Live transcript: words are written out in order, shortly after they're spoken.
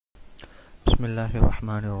பிஸ்மில்லாஹிர்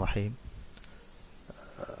ரஹ்மானிர் ரஹீம்.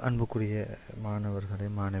 அன்புக்குரிய மாணவர்களே,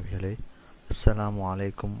 மாணவிகளே, அஸ்ஸலாமு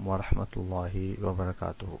அலைக்கும் வரஹ்மத்துல்லாஹி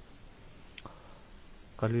வபரகாத்துஹு.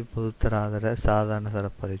 கல்வி பொதுத்தராதர சாதாரண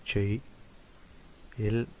தர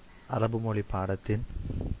பரீட்சையில் அரபு மொழி பாடத்தின்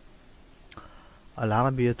அல்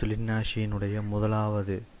அரபியத்துல் இன்னாஷியினுடைய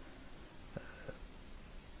முதலாவது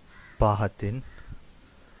பாகத்தின்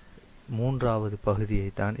மூன்றாவது பகுதியை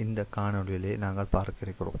தான் இந்த காணொளியிலே நாங்கள் பார்க்க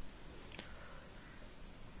இருக்கிறோம்.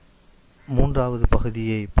 மூன்றாவது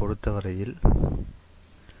பகுதியை பொறுத்தவரையில்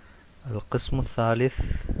அல் கிஸ்மு சாலிஸ்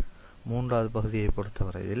மூன்றாவது பகுதியை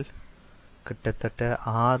பொறுத்தவரையில் கிட்டத்தட்ட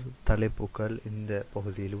 6 தலைப்புகள் இந்த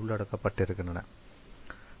பகுதியில் உள்ளடக்கப்பட்டிருக்கின்றன.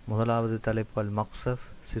 முதலாவது தலைப்பு அல் மக்சப்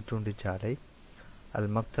சிற்றுண்டிச்சாலை, அல்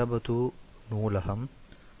மக்தபத்து நூலகம்,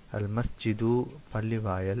 அல் மஸ்ஜிது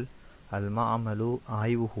பள்ளிவாயல், அல் மஅமலு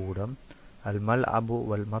ஆய்வுகூடம், அல் மல் அபு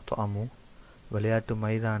வல் மத்அமு விளையாட்டு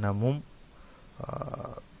மைதானமும்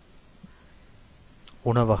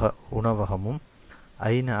உணவகமும்,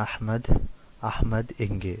 ஐன அஹ்மத்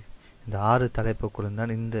எங்கே. இந்த 6 தலைப்புகளும்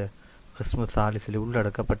தான் இந்த கிஸ்மு சாலிஸில்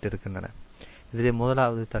உள்ளடக்கப்பட்டிருக்கின்றன. இதிலே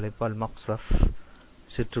முதலாவது தலைப்பு அல் மக்சப்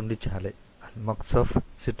சிற்றுண்டிச்சாலை. அல் மக்சப்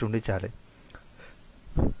சிற்றுண்டிச்சாலை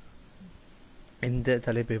இந்த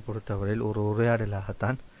தலைப்பை பொறுத்தவரையில் ஒரு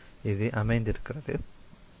உரையாடலாகத்தான் இது அமைந்திருக்கிறது.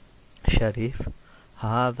 ஷரீஃப்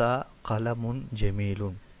ஹாதா கலமுன்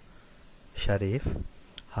ஜமீலுன். ஷரீஃப்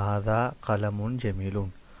ஹாதா கலமுன்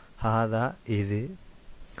ஜமீலுன். ஹாதா இது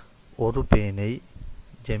ஒரு பேனை,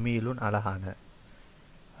 ஜமீலுன் அழகான.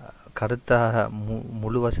 கருத்தாக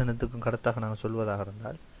முழு வசனத்துக்கும் கருத்தாக நாங்கள் சொல்வதாக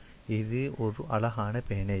இருந்தால் இது ஒரு அழகான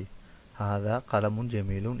பேனை. ஹாதா கலமுன்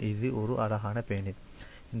ஜமீலுன், இது ஒரு அழகான பேனை.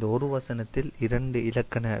 இந்த ஒரு வசனத்தில் 2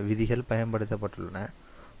 இலக்கண விதிகள் பயன்படுத்தப்பட்டுள்ளன.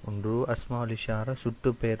 ஒன்று அஸ்மாவுல் இஷாரா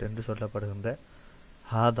சுட்டு பெயர் என்று சொல்லப்படுகின்ற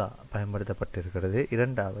ஹாதா பயன்படுத்தப்பட்டிருக்கிறது.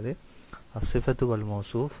 இரண்டாவது அசிஃபத்து வல்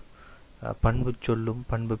மௌசூஃப் பண்பு சொல்லும்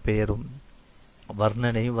பண்பு பெயரும்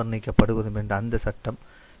வர்ணனையும் வர்ணிக்கப்படுவதும் என்ற அந்த சட்டம்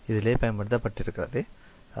இதிலே பயன்படுத்தப்பட்டிருக்கிறது.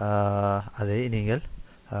 அதை நீங்கள்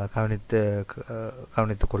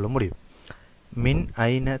கவனித்துக் கொள்ள முடியும். மின்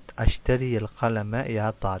ஐனத் அஷ்தரி அல் கலம யா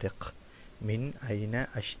தாரிக். மின் ஐன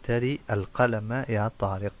அஷ்தரி அல் கலம யா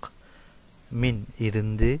தாரிக். மின்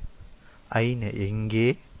இருந்து, ஐன எங்கே,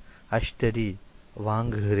 அஷ்தரி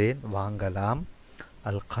வாங்குகிறேன் வாங்கலாம்,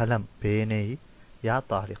 அல் கலம் பேனை, யா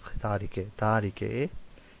தாரிக்கே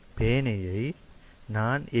பேனையை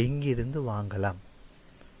நான் எங்கிருந்து வாங்கலாம்.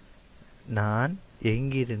 நான்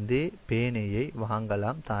எங்கிருந்து பேனையை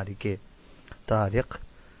வாங்கலாம். தாரிக்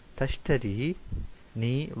தஷ்தரி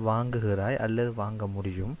நீ வாங்குகிறாய் அல்லது வாங்க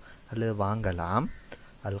முடியும் அல்லது வாங்கலாம்.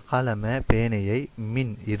 அல் கலம பேனையை,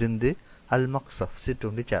 மின் இருந்து, அல் மக்சப்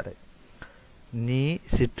சிற்றுண்டிச்சாலை நீ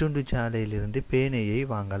சிற்றுண்டிச்சாலையிலிருந்து பேனையை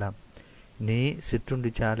வாங்கலாம். நீ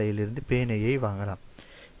சிற்றுண்டிச்சாலையிலிருந்து பேனையை வாங்கலாம்.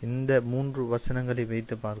 இந்த 3 வசனங்களை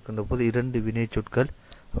வைத்து பார்க்கின்ற போது 2 வினை சொற்கள்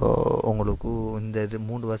உங்களுக்கு இந்த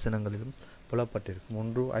 3 வசனங்களிலும் புலப்பட்டிருக்கும்.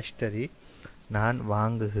 ஒன்று அஷ்தரி நான்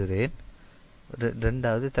வாங்குகிறேன்,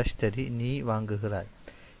 ரெண்டாவது தஷ்தரி நீ வாங்குகிறாய்.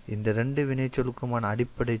 இந்த 2 வினை சொற்குமான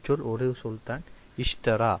அடிப்படை சொல் ஒரு சொல் தான்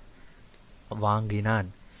இஷ்தரா வாங்கினான்.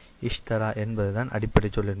 இஷ்தரா என்பதுதான் அடிப்படை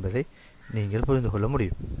சொல் என்பதை நீங்கள் புரிந்து கொள்ள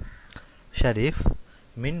முடியும். ஷரீஃப்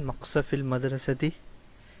மின் மக்சஃபில் மதரசதி.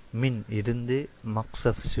 மின் இருந்து,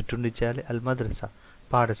 மக்சப் சிற்றுண்டிச்சாலை, அல் மதரசா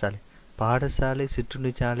பாடசாலை. பாடசாலை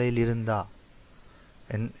சிற்றுண்டிச்சாலையில் இருந்தா.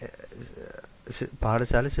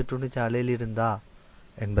 பாடசாலை சிற்றுண்டிச்சாலையில் இருந்தா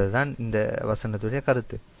என்பதுதான் இந்த வசனத்துடைய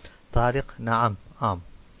கருத்து. தாரிக் நாம் ஆம்.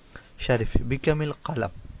 ஷரீஃப் பிகமில்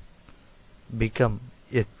கலம். பிகம்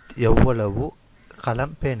எவ்வளவு,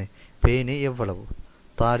 கலம் பேனை, பேனை எவ்வளவு.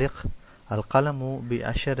 தாரிக் அல் கலமு பி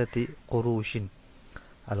அஷரதி குரூஷின்.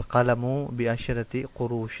 அல் கலமு பி அஷரதி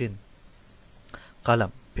குரூஷின்.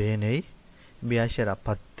 கலம் பேனை, பி அஷரா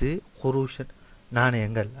 10, குரூஷன்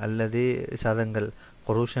நாணயங்கள் அல்லது சதங்கள்.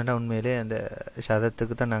 குரூஷன் உண்மையிலே அந்த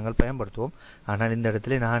சதத்துக்கு தான் நாங்கள் பயன்படுத்துவோம். ஆனால் இந்த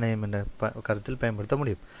இடத்துல நாணயம் என்ற கருத்தில் பயன்படுத்த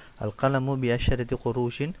முடியும். அல் கலமு பி அஷரதி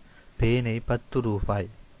குரூஷின் பேனை 10 ரூபாய்.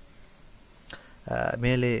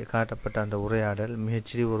 மேலே காட்டப்பட்ட அந்த உரையாடல்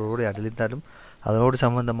மிகச்சிறிய ஒரு உரையாடல் இருந்தாலும் அதனோடு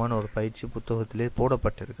சம்பந்தமான ஒரு பயிற்சி புத்தகத்திலே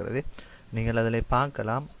போடப்பட்டிருக்கிறது. நீங்கள் அதில்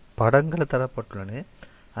பார்க்கலாம். படங்கள் தரப்பட்டுள்ளன.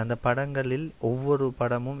 அந்த படங்களில் ஒவ்வொரு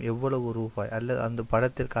படமும் எவ்வளவு ரூபாய் அல்லது அந்த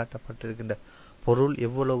படத்தில் காட்டப்பட்டிருக்கின்ற பொருள்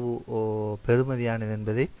எவ்வளவு பெறுமதியானது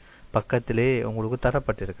என்பதை பக்கத்திலே உங்களுக்கு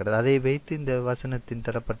தரப்பட்டிருக்கிறது. அதை வைத்து இந்த வசனத்தின்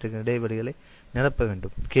தரப்பட்டிருக்கிற இடைவெளிகளை நிரப்ப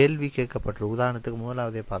வேண்டும். கேள்வி கேட்கப்பட்டுள்ள உதாரணத்துக்கு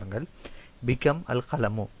முதலாவதே பாருங்கள். பிகம் அல்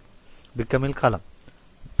கலமு. பிகமில் கலம்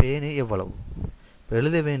பேனை எவ்வளவு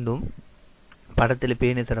எழுத வேண்டும். படத்தில்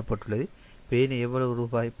பேனை தரப்பட்டுள்ளது. பேனை எவ்வளவு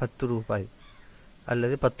ரூபாய்? 10 ரூபாய்.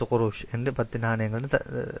 அல்லது 10 குரூஷ் என்று 10 நாணயங்கள்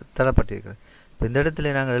தரப்பட்டிருக்கிறது. இந்த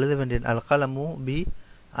இடத்துல நாங்கள் எழுத வேண்டிய அல் கலமு பி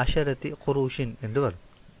அஷரத்தி குரூஷின் என்று வரும்.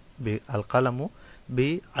 அல் கலமு பி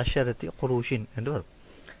அஷரத்தி குரூஷின் என்று வரும்.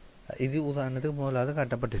 இது உதாரணத்துக்கு முதலாவது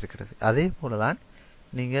காட்டப்பட்டிருக்கிறது. அதே போலதான்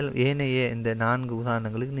நீங்கள் ஏனைய இந்த 4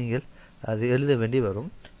 உதாரணங்களுக்கு நீங்கள் அது எழுத வேண்டி வரும்.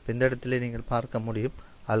 இந்த இடத்துல நீங்கள் பார்க்க முடியும்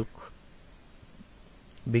அல்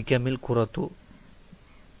பிகமில் குரத்து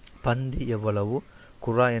பந்து எவ்வளவு,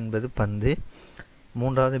 குரா என்பது பந்து.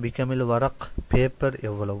 மூன்றாவது பிகமில் வரக் பேப்பர்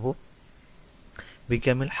எவ்வளவு,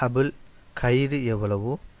 பிகமில் ஹபுல் கயிறு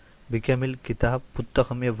எவ்வளவு, பிகமில் கிதாப்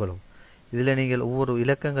புத்தகம் எவ்வளவு. இதில் நீங்கள் ஒவ்வொரு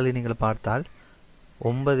இலக்கங்களை நீங்கள் பார்த்தால்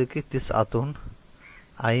 9க்கு திஸ்அத்துன்,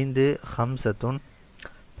 5 ஹம்சத்துன்,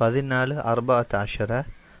 14 14,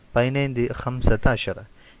 15 15.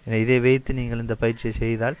 இதை வைத்து நீங்கள் இந்த பயிற்சியை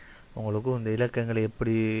செய்தால் உங்களுக்கு இந்த இலக்கங்களை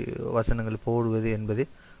எப்படி வசனங்கள் போடுவது என்பது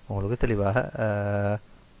உங்களுக்கு தெளிவாக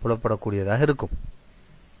புலப்படக்கூடியதாக இருக்கும்.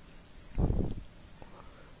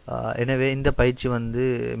 எனவே இந்த பயிற்சி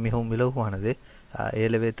மிகவும் இலகுவானது.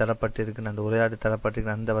 ஏலவே தரப்பட்டிருக்கிற அந்த உரையாடல்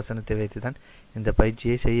தரப்பட்டிருக்கிற அந்த வசனத்தை வைத்து தான் இந்த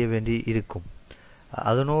பயிற்சியை செய்ய வேண்டி இருக்கும்.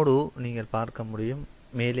 அதனோடு நீங்கள் பார்க்க முடியும்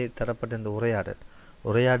மேலே தரப்பட்ட இந்த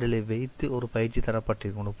உரையாடலை வைத்து ஒரு பயிற்சி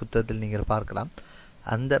தரப்பட்டிருக்கும் ஒரு புத்தகத்தில் நீங்கள் பார்க்கலாம்.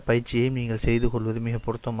 அந்த பயிற்சியை நீங்கள் செய்து கொள்வது மிக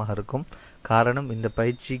பொருத்தமாக இருக்கும். காரணம், இந்த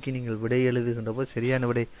பயிற்சிக்கு நீங்கள் விடை எழுதுகின்ற போது சரியான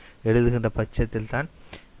விடை எழுதுகின்ற பட்சத்தில் தான்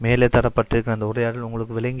மேலே தரப்பட்டிருக்கிற அந்த உரையாடல்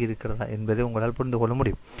உங்களுக்கு விளங்கி இருக்கிறதா என்பதை உங்களால் புரிந்து கொள்ள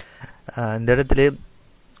முடியும். இந்த இடத்திலே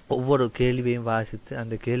ஒவ்வொரு கேள்வியையும் வாசித்து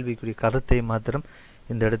அந்த கேள்விக்குரிய கருத்தை மாத்திரம்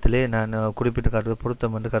இந்த இடத்திலே நான் குறிப்பிட்டு காட்டுவது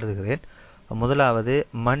பொருத்தம் என்று கருதுகிறேன். முதலாவது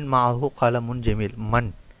மண் மாஹு கலமுன் ஜமீல்.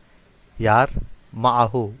 மண் யார்,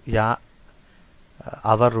 மாஹு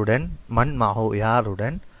அவருடன், மண் மாஹு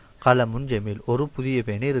யாருடன், கலமுன் ஜமீல் ஒரு புதிய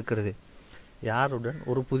பேனை இருக்கிறது. யாருடன்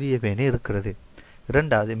ஒரு புதிய பேனை இருக்கிறது.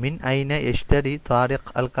 இரண்டாவது மின் ஐன எஷ்டரி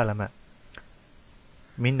தாரிக் அல் கலம.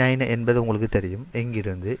 மின் ஐன என்பது உங்களுக்கு தெரியும்,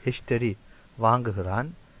 எங்கிருந்து. எஷ்டரி வாங்குகிறான்,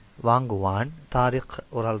 வாங்குவான். தாரிக்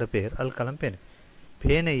ஒரு ஆளுடைய பெயர், அல் கலம் பேனை.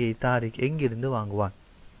 பேனையை தாரிக் எங்கிருந்து வாங்குவான்.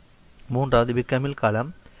 மூன்றாவது பிகமில்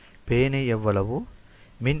கலம் பேனை எவ்வளவு.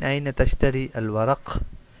 மின் ஐன தஷ்தரி அல் வரக்.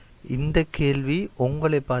 இந்த கேள்வி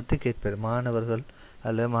உங்களை பார்த்து கேட்பது, மாணவர்கள்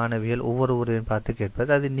அல்ல மாணவியல் ஒவ்வொருவரையும் பார்த்து கேட்பது.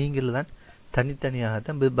 அது நீங்கள் தான்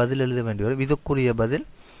தனித்தனியாகத்தான் பதில் எழுத வேண்டி வரும். இதுக்குரிய பதில்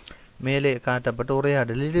மேலே காட்டப்பட்ட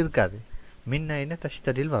உரையாடலில் இருக்காது. மின் ஐன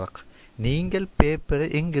தஷ்தரில் வரக், நீங்கள் பேப்பரை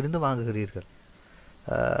எங்கிருந்து வாங்குகிறீர்கள்.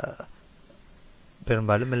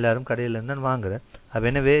 பெரும்பாலும் எல்லாரும் கடையிலிருந்து தான் வாங்குறேன்.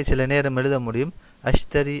 எனவே சில நேரம் எழுத முடியும்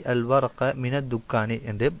அஷ்தரி அல் வரக மின துக்கானி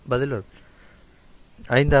என்று பதில் வரும்.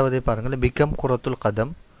 ஐந்தாவதை பாருங்கள், பிகம் குரத்துல்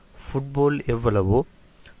கதம் ஃபுட்பால் எவ்வளவோ.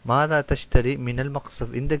 மாதா தஷ்தரி மினல்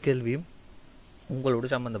மக்சப். இந்த கேள்வியும் உங்களோடு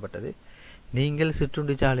சம்பந்தப்பட்டது. நீங்கள்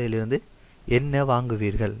சிற்றுண்டி சாலையிலிருந்து என்ன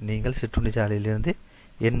வாங்குவீர்கள், நீங்கள் சிற்றுண்டி சாலையிலிருந்து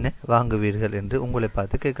என்ன வாங்குவீர்கள் என்று உங்களை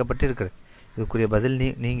பார்த்து கேட்கப்பட்டிருக்கிறது. இதுக்குரிய பதில்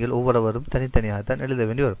நீங்கள் ஒவ்வொருவரும் தனித்தனியாகத்தான் எழுத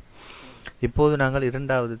வேண்டி வரும். இப்போது நாங்கள்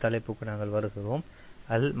இரண்டாவது தலைப்புக்கு நாங்கள் வருகிறோம்.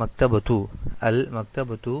 அல் மக்தபத்து. அல்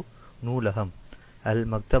மக்தபத்து நூலகம். அல்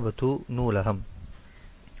மக்தபத்து நூலகம்.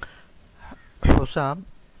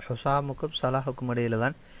 ஹுசாமுக்கும் சலாஹுக்கும் இடையில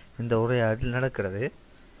தான் இந்த உரையாடல் நடக்கிறது.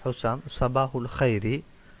 ஹுசாம் சபாஹுல் ஹைரி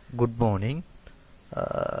குட் மார்னிங்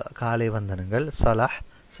காலை வந்தனங்கள். சலாஹ்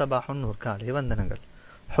சபாஹுன் நூர் காலை வந்தனங்கள்.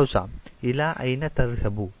 ஹுசாம் இலா ஐன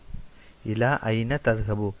தத்ஹபு. இலா ஐன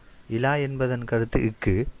தத்ஹபு. இலா என்பதன் கருத்து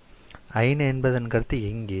இக்கு, ஐன என்பதன் கருத்து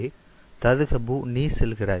எங்கே, தத்ஹபு நீ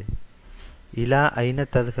செல்கிறாய். இலா ஐன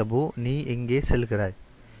தத்ஹபு நீ எங்கே செல்கிறாய்.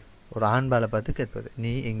 ஒரு ஆண்பாலை பார்த்து கேட்பது,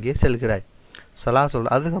 நீ எங்கே செல்கிறாய். சலா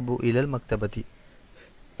சொல் அத்ஹபு இலல் மக்தபதி.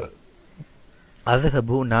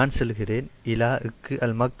 அத்ஹபு நான் செல்கிறேன். இலா இக்கு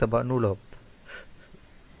அல் மக்தபா நூலகம்,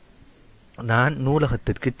 நான்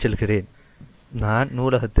நூலகத்திற்கு செல்கிறேன். நான்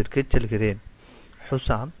நூலகத்திற்கு செல்கிறேன்.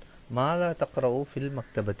 ஹுசாம் மாதா தக்ரவு ஃபில்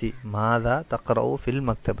மக்தபதி. மாதா தக்ரவு ஃபில்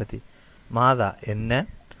மக்தபதி. மாதா என்ன,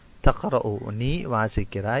 தக்ரவு நீ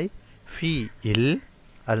வாசிக்கிறாய், ஃபி இல்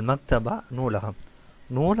அல் மக்தபா நூலகம்,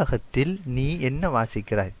 நூலகத்தில் நீ என்ன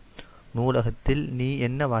வாசிக்கிறாய். நூலகத்தில் நீ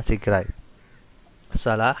என்ன வாசிக்கிறாய்.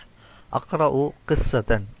 சலாஹ் அக்ரவு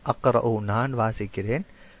கிஸ்ஸத்தன். அக்ரவு நான் வாசிக்கிறேன்,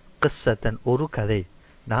 கிஸ்ஸத்தன் ஒரு கதை,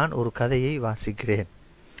 நான் ஒரு கதையை வாசிக்கிறேன்.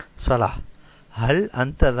 சலாஹ் ஹல்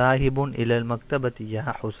அந்த தாஹிபுன் இலல் மக்தபதி யா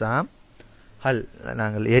ஹுசாம். ஹல்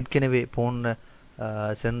நாங்கள் ஏற்கனவே போன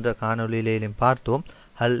சென்ற காணொலியிலும் பார்த்தோம்.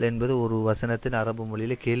 ஹல் என்பது ஒரு வசனத்தின் அரபு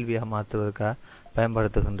மொழியில கேள்வியாக மாற்றுவதற்காக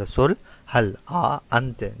பயன்படுத்துகின்ற சொல். ஹல் ஆ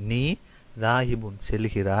அந்த நீ, தாஹிபுன்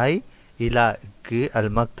செல்கிறாய், இலாக்கு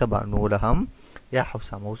அல் மக்தபா நூலகம், யா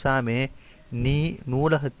ஹுசாம் ஹுசாமே நீ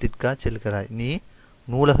நூலகத்திற்கா செல்கிறாய். நீ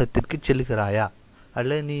நூலகத்திற்கு செல்கிறாயா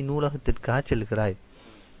அல்லது நீ நூலகத்திற்கா செல்கிறாய்.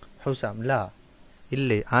 ஹுசாம் லா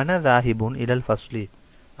இல்லை. அன தாஹிபுன் இலல் ஃபஸ்லி.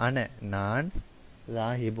 அன நான்,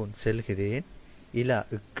 தாஹிபுன் செல்கிறேன், இலா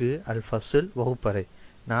இக்கு, அல் ஃபஸ்ல் வகுப்பறை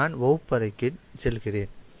நான் வகுப்பறைக்கு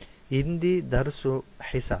செல்கிறேன். இந்தி தர்சு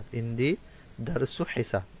ஹிசாப். இந்தி தர்சு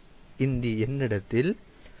ஹிசாப். இந்தி என்னிடத்தில்,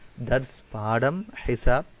 தர்ஸ் பாடம்,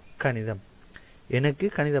 ஹிசாப் கணிதம். எனக்கு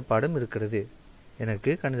கணித பாடம் இருக்கிறது.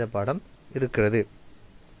 எனக்கு கணித பாடம் இருக்கிறது.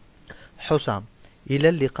 ஹுசாம்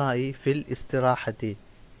இலல் லிகாஇ ஃபில் இஸ்திராஹதி.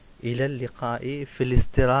 இலல் லிகாஇ ஃபில்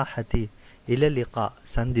இஸ்திராஹதி. இலல் லிகா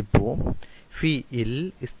சந்திப்போம். ஃபி இல்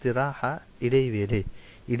இஸ்திராஹா இடைவேளை.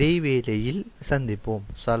 இடைவேளையில் சந்திப்போம்.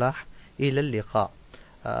 சலாஹ் இலல் லிகா.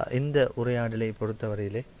 இந்த உரையாடலை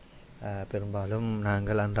பொறுத்தவரையிலே பெரும்பாலும்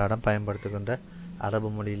நாங்கள் அன்றாடம் பயன்படுத்துகின்ற அரபு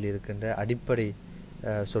மொழியில் இருக்கின்ற அடிப்படை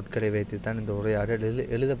சொற்களை வைத்துத்தான் இந்த உரையாடல்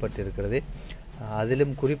எழுதப்பட்டிருக்கிறது.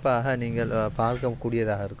 அதிலும் குறிப்பாக நீங்கள்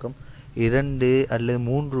பார்க்கக்கூடியதாக இருக்கும் 2 அல்லது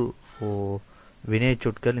 3 வினை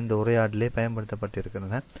சொற்கள் இந்த உரையாடலே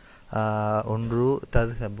பயன்படுத்தப்பட்டிருக்கின்றன. ஒன்று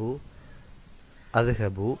தத்ஹபு,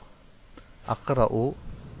 அத்ஹபு, அக்ரஉ,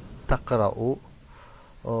 தக்ரஉ.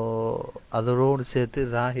 அதோடு சேர்த்து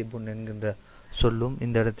ராஹிபுன் என்கின்ற சொல்லும்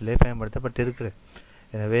இந்த இடத்திலே பயன்படுத்தப்பட்டிருக்கிறது.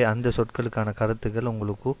 எனவே அந்த சொற்களுக்கான கருத்துக்கள்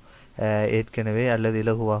உங்களுக்கு ஏற்கனவே அல்லது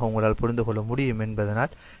இலகுவாக உங்களால் புரிந்து கொள்ள முடியும்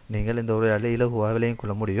என்பதனால் நீங்கள் இந்த உரையாடலை இலகுவாக விளையும்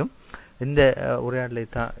கொள்ள முடியும். இந்த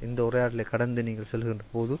உரையாடலை கடந்து நீங்கள் செல்கின்ற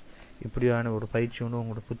போது இப்படியான ஒரு பயிற்சி ஒன்று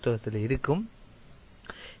உங்களுடைய புத்தகத்தில் இருக்கும்.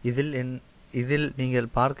 இதில்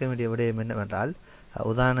நீங்கள் பார்க்க வேண்டிய விடயம் என்னவென்றால்,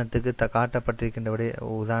 உதாரணத்துக்கு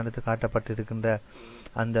காட்டப்பட்டிருக்கின்ற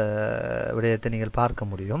அந்த விடயத்தை நீங்கள் பார்க்க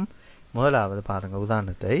முடியும். முதலாவது பாருங்கள்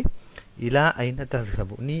உதாரணத்தை. இலா ஐன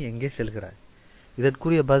தஸ்ஹபு, நீ எங்கே செல்கிறாய்.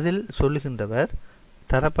 இதற்குரிய பதில் சொல்லுகின்றவர்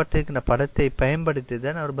தரப்பட்டிருக்கின்ற படத்தை பயன்படுத்தி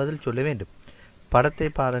தான் அவர் பதில் சொல்ல வேண்டும். படத்தை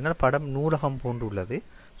பாருங்கள், படம் நூலகம் போன்றுள்ளது.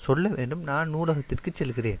 சொல்ல வேண்டும், நான் நூலகத்திற்கு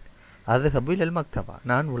செல்கிறேன். அத்ஹபு இலல் மக்தபா,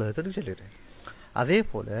 நான் நூலகத்திற்கு செல்கிறேன். அதே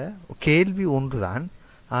போல கேள்வி ஒன்றுதான்,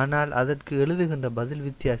 ஆனால் அதற்கு எழுதுகின்ற பதில்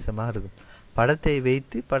வித்தியாசமாக இருக்கும். படத்தை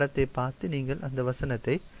வைத்து படத்தை பார்த்து நீங்கள் அந்த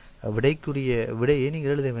வசனத்தை விடைக்குரிய விடையை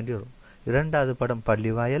நீங்கள் எழுத வேண்டி வரும். 2வது படம்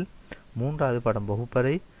பள்ளிவாயல், 3வது படம்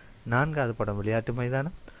வகுப்பறை, 4வது படம் விளையாட்டு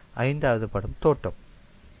மைதானம், 5வது படம் தோட்டம்.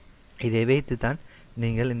 இதை வைத்துத்தான்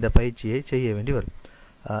நீங்கள் இந்த பயிற்சியை செய்ய வேண்டி வரும்.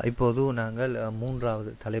 இப்போது நாங்கள்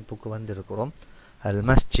 3வது தலைப்புக்கு வந்திருக்கிறோம். அல்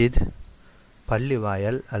மஸ்ஜித்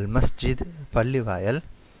பள்ளிவாயல். அல் மஸ்ஜித் பள்ளிவாயல்.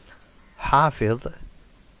 ஹாஃபிஸ்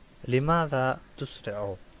லிமாதா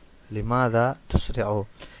துஸ்ரிஉ. லிமாதா துஸ்ரிஉ.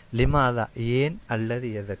 லிமாதா ஏன் அல்லது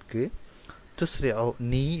எதற்கு. துஸ்ரிஉ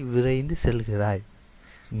நீ விரைந்து செல்கிறாய்.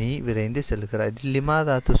 நீ விரைந்து செல்கிறாய்.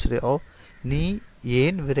 லிமாதா துஸ்ரிஉ நீ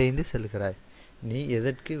ஏன் விரைந்து செல்கிறாய். நீ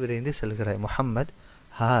எதற்கு விரைந்து செல்கிறாய். முஹம்மத்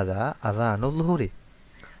ஹாதா அதானு லுஹுரி.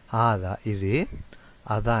 ஹாதா இது,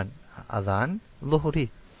 அதான் அதான், லுஹுரி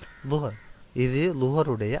லுஹர் இது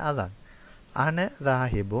லுஹருடைய அதான். அன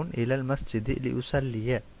தாஹிபுன் இலல் மஸ்ஜிதி லி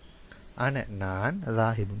உசல்லிய. அன நான்,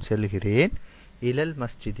 தாஹிபுன் செல்கிறேன், இலல்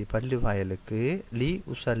மஸ்ஜிதி பள்ளிவாயலுக்கு, லி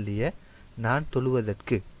உசல்லிய நான்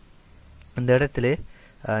தொழுவதற்கு. இந்த இடத்திலே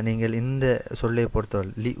நீங்கள் இந்த சொல்லை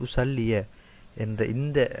பொறுத்தவரை லி உசல்லிய என்ற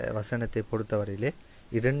இந்த வசனத்தை பொறுத்தவரையிலே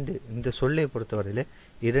இந்த சொல்லை பொறுத்தவரையிலே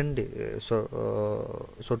 2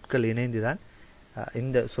 சொற்கள் இணைந்துதான்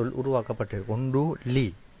இந்த சொல் உருவாக்கப்பட்டிருக்கு. ஒன்று லி,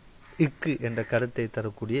 இக்கு என்ற கருத்தை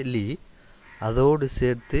தரக்கூடிய லி, அதோடு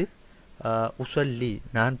சேர்த்து உசல்லி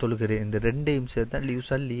நான் தொழுகிறேன். இந்த 2ஐயும் சேர்த்து லி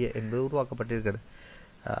உசல்லிய என்பது உருவாக்கப்பட்டிருக்கிறது.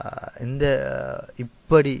 இந்த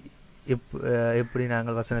எப்படி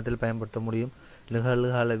நாங்கள் வசனத்தில் பயன்படுத்த முடியும்.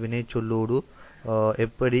 லிஹால வினை சொல்லோடு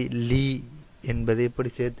எப்படி லீ என்பதை எப்படி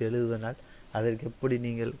சேர்த்து எழுதுவதனால் அதற்கு எப்படி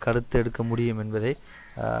நீங்கள் கருத்து எடுக்க முடியும் என்பதை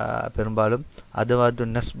பெரும்பாலும் அதவாது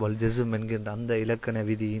நஸ்பல் ஜெசும் என்கின்ற அந்த இலக்கண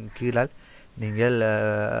விதியின் கீழால் நீங்கள்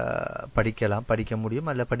படிக்க முடியும்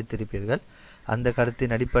அல்ல படித்திருப்பீர்கள். அந்த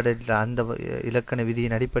கருத்தின் அடிப்படையில், அந்த இலக்கண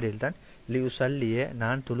விதியின் அடிப்படையில் தான் லியூ சல்லிய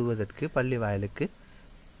நான் தொழுவதற்கு பள்ளி வாயிலுக்கு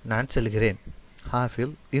நான் செல்கிறேன்.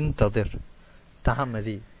 ஹாஃபில் இன்ததிர்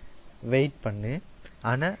தாமதி வெயிட் பண்ணு.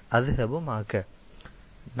 அன அதுஹபு மாக்க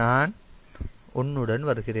நான் உன்னுடன்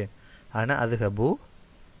வருகிறேன். அன அதுஹபு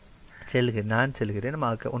நான் செல்கிறேன்.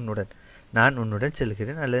 மாக்க உன்னுடன், நான் உன்னுடன்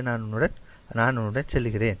செல்கிறேன் அல்லது நான் உன்னுடன்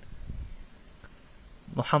செல்கிறேன்.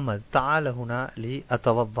 முஹம்மது தஆல ஹுனா லி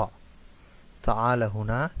அத்தவத்தா. தஆல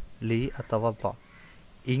ஹுனா லி அத்தவத்தா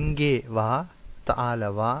இங்கே வா. தஆல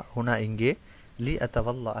வா. ஹுனா இங்கே. லி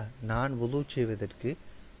அத்தவல்லா நான் வுது செய்வதற்கு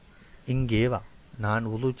இங்கே வா. நான்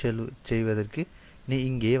வுது செய்வதற்கு நீ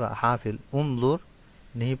இங்கே வா. ஹாஃபில் உம்துர்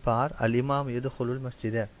நீ பார். அல் இமாம் யதுகுலுல்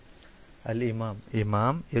மஸ்ஜித. அல்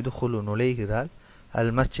இமாம் யதுகுலு நுழைகிறார்.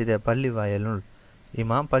 அல் மஸ்ஜித பள்ளி வாயிலுள்.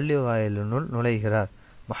 இமாம் பள்ளி வாயிலுள் நுழைகிறார்.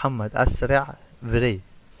 முஹம்மது அஸ்ரா விரை.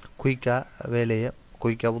 குயிக்கா வேலையை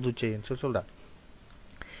குயிக்கா வுது செய்ய சொல்றார்.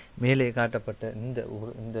 மேலே காட்டப்பட்ட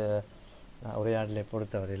இந்த உரையாடலை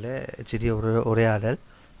பொறுத்தவரையில் சிறிய உரையாடல்,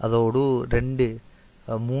 அதோடு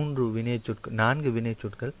 3 வினைச்சொற்கள் 4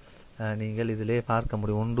 வினைச்சொற்கள் நீங்கள் இதிலே பார்க்க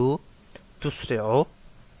முடியும். ஒன்று துஸ்ரிஉ,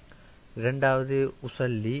 இரண்டாவது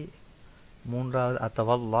உசல்லி, மூன்றாவது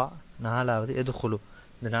அத்தவல்லா, நாலாவது எதுகுலு.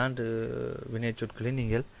 இந்த 4 வினைச்சொற்களை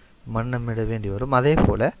நீங்கள் மன்னமிட வேண்டி வரும். அதே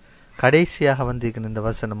போல கடைசியாக வந்திருக்கின்ற இந்த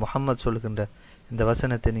வசனம், முஹம்மத் சொல்கின்ற இந்த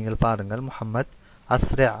வசனத்தை நீங்கள் பாருங்கள். முஹம்மத்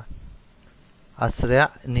அஸ்ரா, அஸ்ரா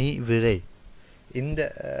நீ விரை. இந்த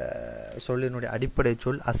சொல்லினுடைய அடிப்படை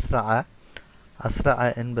சொல் அஸ்ரா. அஸ்ரா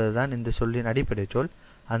என்பதுதான் இந்த சொல்லின் அடிப்படை சொல்.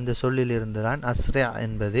 அந்த சொல்லிலிருந்து தான் அஸ்ரா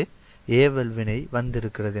என்பது ஏவல் வினை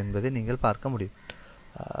வந்திருக்கிறது என்பதை நீங்கள் பார்க்க முடியும்.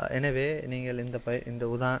 எனவே நீங்கள்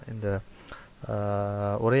இந்த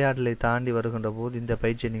உரையாடலை தாண்டி வருகின்ற போது இந்த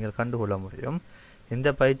பயிற்சியை நீங்கள் கண்டுகொள்ள முடியும். இந்த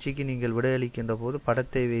பயிற்சிக்கு நீங்கள் விடையளிக்கின்ற போது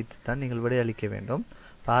படத்தை வைத்து தான் நீங்கள் விடையளிக்க வேண்டும்.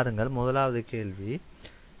 பாருங்கள், முதலாவது கேள்வி,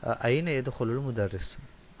 ஐன எதுகுலுல் முதரிஸ்,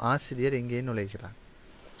 ஆசிரியர் எங்கே நுழைகிறார்.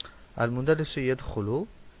 அல் முதரிசு எதுகுலு,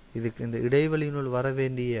 இதுக்கு இந்த இடைவெளியினுள் வர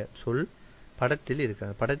வேண்டிய சொல் படத்தில்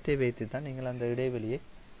இருக்கிறது. படத்தை வைத்து தான் நீங்கள் அந்த இடைவெளியை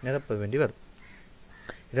நிரப்ப வேண்டி வரும்.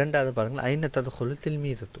 இரண்டாவது பாருங்கள், ஐன ததுகுலு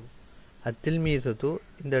தில்மீதத்து. அத்தில்மீதத்து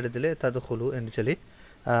இந்த இடத்துல ததுகுலு என்று சொல்லி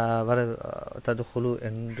ததுகுலு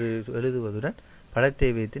என்று எழுதுவதுடன் படத்தை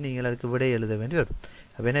வைத்து நீங்கள் அதுக்கு விடை எழுத வேண்டி வரும்.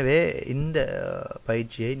 எனவே இந்த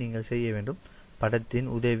பயிற்சியை நீங்கள் செய்ய வேண்டும் படத்தின்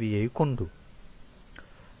உதவியை கொண்டு.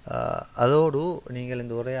 அதோடு நீங்கள்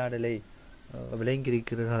இந்த உரையாடலை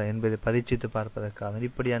விளங்கியிருக்கிறீர்கள் என்பதை பரீட்சித்து பார்ப்பதற்காக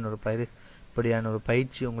இப்படியான ஒரு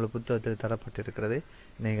பயிற்சி உங்கள் புத்தகத்தில் தரப்பட்டிருக்கிறது.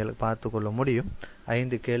 நீங்கள் பார்த்து கொள்ள முடியும்.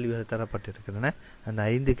 5 கேள்விகள் தரப்பட்டிருக்கின்றன. அந்த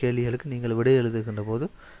 5 கேள்விகளுக்கு நீங்கள் விடை எழுதுகின்ற போது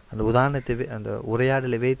அந்த உதாரணத்தை அந்த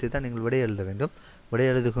உரையாடலை வைத்து தான் நீங்கள் விடை எழுத வேண்டும். விடை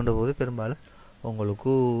எழுதுகின்ற போது பெரும்பாலும்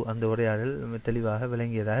உங்களுக்கு அந்த உரையாடல் தெளிவாக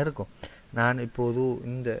விளங்கியதாக இருக்கும். நான் இப்போது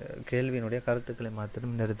இந்த கேள்வியினுடைய கருத்துக்களை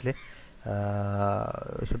மாத்திரம் இந்த இடத்துல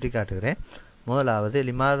சுட்டி காட்டுகிறேன். முதலாவது,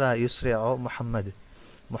 லிமாதா யுஸ்ரிஉ முஹம்மது,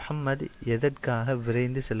 முஹம்மது எதற்காக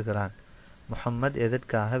விரைந்து செல்கிறான். முஹம்மது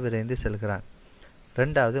எதற்காக விரைந்து செல்கிறான்.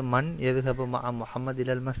 இரண்டாவது, மன் எதுஹபு மஅ முஹம்மது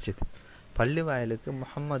இலல் மஸ்ஜித், பள்ளி வாயிலுக்கு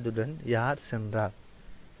முஹம்மதுடன் யார் சென்றார்,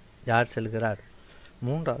 யார் செல்கிறார்.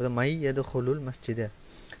 மூன்றாவது, மை எதுகுலுல் மஸ்ஜித,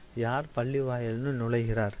 யார் பள்ளி வாயிலில்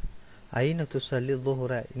நுழைகிறார். ஐன துசல்லி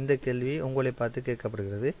லுஹுர, இந்த கேள்வி உங்களை பார்த்து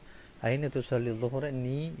கேட்கப்படுகிறது. ஐன துசல்லி லுஹுர,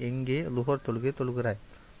 நீ எங்கே லுஹர் தொழுகை தொழுகிறாய்.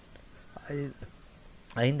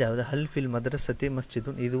 ஐந்தாவது, ஹல்ஃபில் மദ്രസத்தி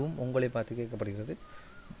மஸ்ஜிதுன், இதுவும் உங்களை பார்த்து கேட்கப்படுகிறது.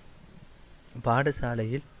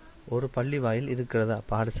 பாடசாலையில் ஒரு பள்ளி வாயில் இருக்கிறதா,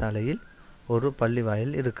 பாடசாலையில் ஒரு பள்ளி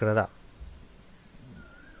வாயில் இருக்கிறதா.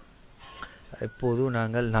 இப்போது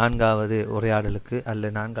நாங்கள் 4வது உரையாடலுக்கு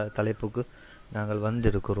அல்ல 4வது தலைப்புக்கு நாங்கள்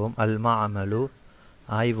வந்திருக்கிறோம். அல்மா அமலு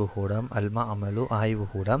ஆய்வுகூடம், அல்மா அமலு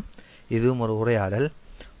ஆய்வுகூடம். இதுவும் ஒரு உரையாடல்.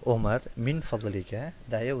 உமர், மின் ஃபضலிக்க,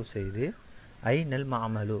 தயவு செய்து, ஐனல்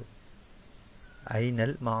மாமலு,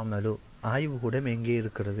 ஐனல் மாமலு, ஆய்வுகூடம் எங்கே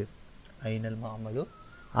இருக்கிறது. ஐனல் மாமலு,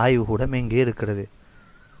 ஆய்வுகூடம் எங்கே இருக்கிறது.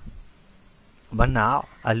 பன்னா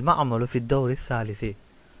அல்மா அமலு ஃபி தௌரி சாலிசி,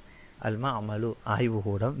 அல்மா அமலு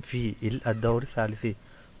ஆய்வுகூடம் ஃபி இல் அத்தௌரி சாலிசி,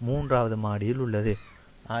 3வது மாடியில் உள்ளது.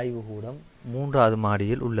 ஆய்வுகூடம் 3வது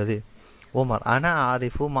மாடியில் உள்ளது. உமர், அன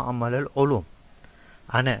ஆரிஃபு மஅமலல் உலூம்,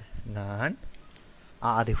 அன நான்,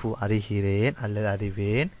 ஆரிஃபு அறிகிறேன் அல்லது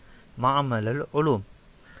அறிவேன், மஅமலல் உலூம்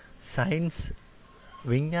சயின்ஸ்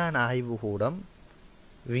விஞ்ஞான ஆய்வுகூடம்,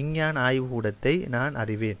 விஞ்ஞான ஆய்வுகூடத்தை நான்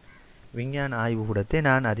அறிவேன், விஞ்ஞான ஆய்வுகூடத்தை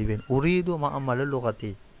நான் அறிவேன். உரீது மஅமலல்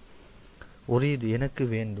லுகதி, உரீது எனக்கு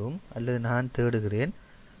வேண்டும் அல்லது நான் தேடுகிறேன்,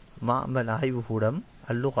 மஅமல் ஆய்வுகூடம்,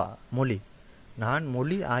 அல்லுகா மொழி, நான்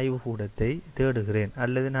மொழி ஆய்வுகூடத்தை தேடுகிறேன்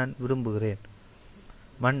அல்லது நான் விரும்புகிறேன்.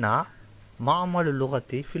 மன்னா மஅமலுல்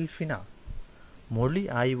லுகதி ஃபில் ஃபினா, மொழி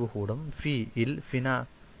ஆய்வுகூடம் ஃபி இல் ஃபினா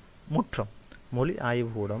முற்றம், மொழி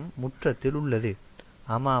ஆய்வுகூடம் முற்றத்தில் உள்ளது.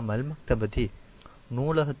 அமாமல் மக்தபதி,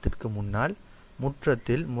 நூலகத்திற்கு முன்னால்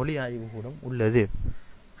முற்றத்தில் மொழி ஆய்வுகூடம் உள்ளது.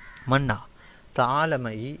 மன்னா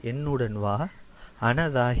தாலமை, என்னுடன் வா,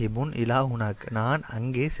 அனதாஹிபுன் இலாஹுனாக், நான்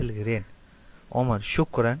அங்கே செல்கிறேன். ஓமர்,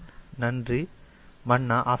 ஷுக்ரன் நன்றி,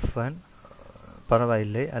 மன்னா அஃபன்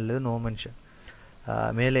பரவாயில்லை அல்லது நோ மென்ஷன்.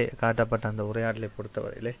 மேலே காட்டப்பட்ட அந்த உரையாடலை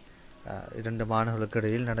பொறுத்தவரையிலே 2 மாணவர்களுக்கு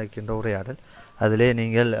இடையில் நடக்கின்ற உரையாடல். அதிலே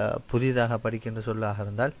நீங்கள் புதிதாக படிக்கின்ற சொல்லாக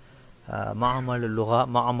இருந்தால் மஅமலுல் லுகா,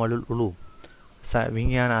 மஅமலுல் உலூம்,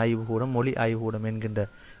 விஞ்ஞான ஆய்வுகூடம், மொழி ஆய்வுகூடம் என்கின்ற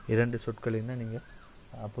 2 சொற்களில் நீங்கள்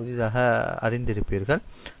புதிதாக அறிந்திருப்பீர்கள்.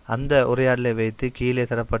 அந்த உரையாடலை வைத்து கீழே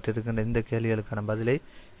தரப்பட்டிருக்கின்ற இந்த கேள்விகளுக்கான பதிலை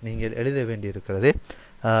நீங்கள் எழுத வேண்டியிருக்கிறது.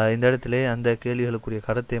 இந்த இடத்துல அந்த கேள்விகளுக்குரிய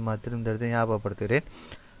கருத்தை மாத்திரம் இந்த இடத்தை ஞாபகப்படுத்துகிறேன்.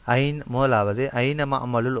 முதலாவது, ஐன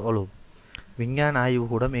மஅமலுல் உலூம், விஞ்ஞான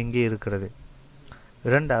ஆய்வுகூடம் எங்கே இருக்கிறது.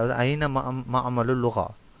 இரண்டாவது, ஐன மஅமலுல் லுகா,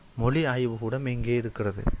 மொழி ஆய்வுக்கூடம் எங்கே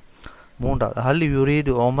இருக்கிறது? மூன்றாவது ஹல்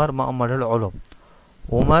யுரீது உமர் மஅமலுல் உலூம்,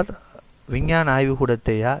 உமர் விஞ்ஞான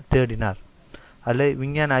ஆய்வுக்கூடத்தையா தேடினார் அல்லது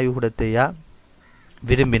விஞ்ஞான ஆய்வுக்கூடத்தையா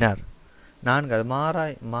விரும்பினார்? நான்காவது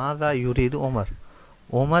மாதா யுரீது உமர்,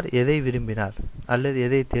 உமர் எதை விரும்பினார் அல்லது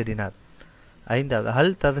எதை தேடினார்? ஐந்தாவது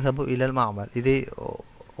ஹல் தத்ஹபு இலல் மஅமல், இதை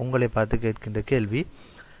உங்களை பார்த்து கேட்கின்ற கேள்வி.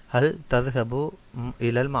 ஹல் தத்ஹபு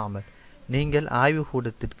இலல் மஅமல், நீங்கள்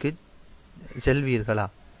ஆய்வுக்கூடத்திற்கு செல்வீர்களா?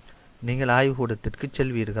 நீங்கள் ஆய்வுக்கூடத்திற்கு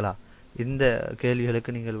செல்வீர்களா? இந்த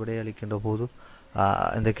கேள்விகளுக்கு நீங்கள் விடையளிக்கின்ற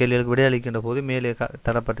போது மேலே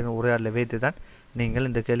தரப்பட்ட உரையாடலை வைத்து தான் நீங்கள்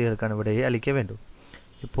இந்த கேள்விகளுக்கான விடையை அளிக்க வேண்டும்.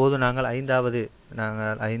 இப்போது நாங்கள்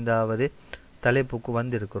ஐந்தாவது தலைப்புக்கு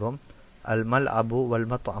வந்திருக்கிறோம். அல்மல் அபு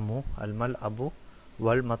வல்மத் அமு, அல்மல் அபு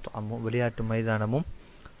வல்மத் அமு, விளையாட்டு மைதானமும்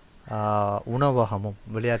உணவகமும்,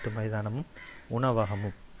 விளையாட்டு மைதானமும்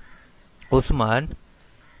உணவகமும். உஸ்மான்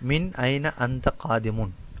மின் ஐன அந்த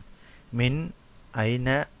காதிமுன், மின் ஐன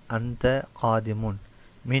அந்த காதிமுன்,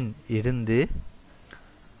 மின் இருந்து,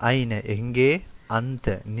 ஐன எங்கே, அந்த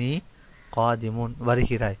நீ, காதிமுன்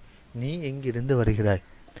வருகிறாய், நீ எங்கிருந்து வருகிறாய்?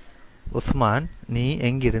 உஸ்மான் நீ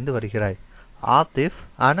எங்கிருந்து வருகிறாய்? ஆத்திஃப்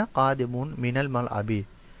அன காதிமுன் மினல் மல் அபி,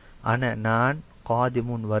 அன நான்,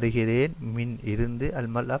 காதிமுன் வருகிறேன், மின் இருந்து,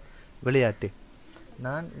 அல் மல் அப் விளையாட்டு,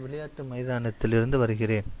 நான் விளையாட்டு மைதானத்திலிருந்து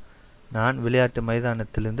வருகிறேன், நான் விளையாட்டு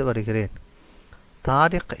மைதானத்திலிருந்து வருகிறேன்.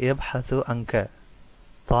 தாரிக் எப்ஹசு அங்க,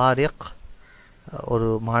 தாரிக் ஒரு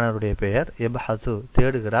மாணவருடைய பெயர், எப்ஹசு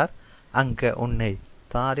தேடுகிறார், அங்க உன்னை,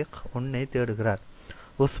 தாரிக் உன்னை தேடுகிறார்.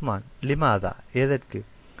 உஸ்மான் லிமாதா எதற்கு?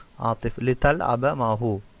 ஆத்திஃப் லிதல் அப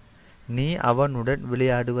மாஹூ, நீ அவனுடன்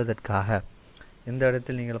விளையாடுவதற்காக. இந்த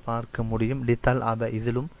இடத்தில் நீங்கள் பார்க்க முடியும் லிதல் அப,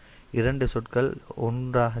 இதிலும் இரண்டு சொற்கள்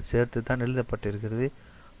ஒன்றாக சேர்த்து தான் எழுதப்பட்டிருக்கிறது.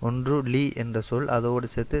 ஒன்று லி என்ற சொல், அதோடு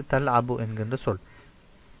சேர்த்து தல் அபு என்கின்ற சொல்.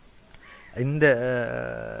 இந்த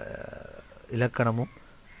இலக்கணமும்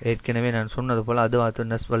ஏற்கனவே நான் சொன்னது போல் அதுவாத்து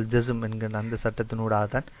நஸ்வல் ஜஸ்ம் என்கின்ற அந்த சட்டத்தினூடாக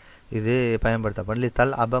தான் இது பயன்படுத்தப்படும்.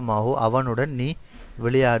 தல் அப மாஹு அவனுடன் நீ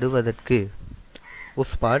விளையாடுவதற்கு.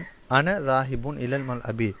 உஸ்பான் அன தாஹிபுன் இலல் மல்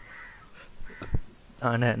அபி,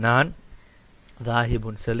 அன நான்,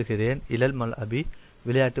 தாஹிபுன் செல்கிறேன், இலல் மல் அபி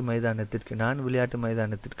விளையாட்டு மைதானத்திற்கு, நான் விளையாட்டு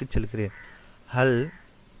மைதானத்திற்கு செல்கிறேன். ஹல்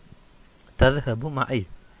தத்ஹபு மஐ,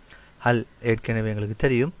 ஹல் ஏற்கனவே எங்களுக்கு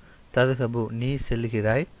தெரியும், தத்ஹபு நீ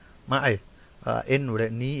செல்கிறாய், மஐ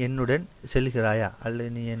என்னுடன், நீ என்னுடன் செல்கிறாயா அல்லது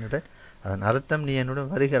நீ என்னுடன், அதன் அர்த்தம் நீ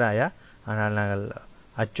என்னுடன் வருகிறாயா. ஆனால் நாங்கள்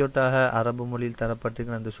அச்சோட்டாக அரபு மொழியில்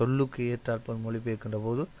தரப்பட்டிருக்கிற அந்த சொல்லுக்கு ஏற்றாற்போல் மொழிபெயர்க்கின்ற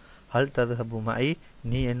போது ஹல் தத்ஹபு மஐ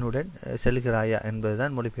நீ என்னுடன் செல்கிறாயா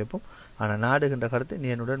என்பதுதான் மொழிபெயர்ப்போம். ஆனால் நாடுகின்ற கருத்து நீ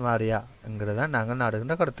என்னுடன் வாரியா என்கிறதான் நாங்கள்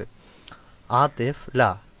நாடுகின்ற கருத்து. ஆத்திஃப்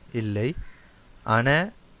லா இல்லை, அன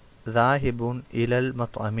தாஹிபுன் இலல்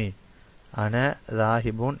மத்அமி, அன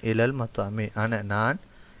தாஹிபுன் இலல் மத்அமி, அன நான்,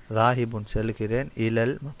 தாஹிபுன் செல்கிறேன்,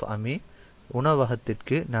 இலல் மத்அமி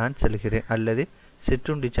உணவகத்திற்கு நான் செல்கிறேன் அல்லது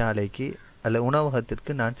சிற்றுண்டி சாலைக்கு அல்ல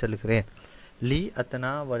உணவகத்திற்கு நான் செல்கிறேன். லி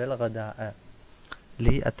அத்தனா வலல் கதா,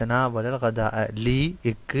 லி அத்தனா வலல் கதா, லி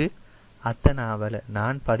இக்கு, அத்தனாவல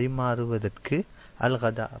நான் பரிமாறுவதற்கு, அல்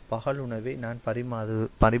கதா பகலுணவை நான்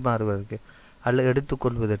பரிமாறுவதற்கு அல்ல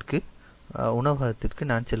எடுத்துக்கொள்வதற்கு உணவகத்திற்கு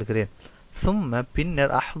நான் செல்கிறேன். சும்ம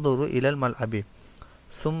பின்னர் அஹ்துரு இலல் மல் அபி,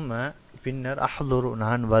 சும்ம பின்னர் அஹ்துரு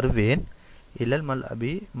நான் வருவேன், இலல் மல்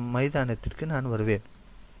அபி மைதானத்திற்கு நான் வருவேன்.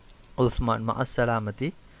 உஸ்மான் மா அஸ்ஸலாமதி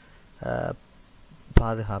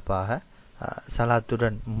பாதுகாப்பாக,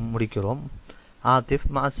 சலாத்துடன் முடிக்கிறோம். ஆத்திஃப்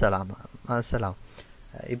மா அஸ்ஸலாமா, மா அஸ்ஸலாம்.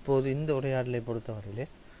 இப்போது இந்த உரையாடலை பொறுத்தவரையிலே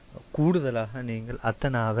கூடுதலாக நீங்கள்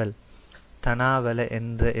அத்தனாவல், தனாவல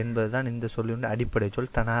என்பதுதான் இந்த சொல்லினுடைய அடிப்படை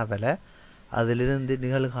சொல். தனாவல, அதிலிருந்து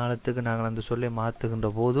நிகழ்காலத்துக்கு நாங்கள் அந்த சொல்லை மாற்றுகின்ற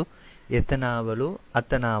போது எத்தனாவலு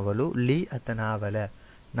அத்தனாவலு, லி அத்தனாவல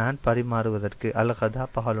நான் பரிமாறுவதற்கு, அல் கதா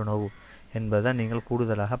பகலுணவு என்பதுதான் நீங்கள்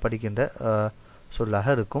கூடுதலாக படிக்கின்ற சொல்லாக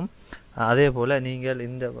இருக்கும். அதே போல நீங்கள்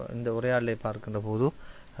இந்த உரையாடலை பார்க்கின்ற போது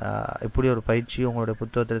இப்படி ஒரு பயிற்சி உங்களுடைய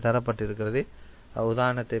புத்தகத்தில் தரப்பட்டிருக்கிறது.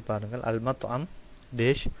 உதாரணத்தை பாருங்கள். அல் மத்அம்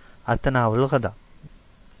டேஷ் அத்தனாவல் கதா,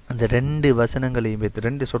 அந்த ரெண்டு வசனங்களையும் வைத்து,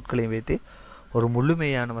 ரெண்டு சொற்களையும் வைத்து ஒரு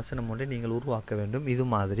முழுமையான வசனம் ஒன்றை நீங்கள் உருவாக்க வேண்டும். இது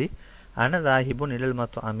மாதிரி அன தாஹிபுன் இலல்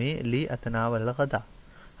மத்அமி லி அத்தனாவல் கதா,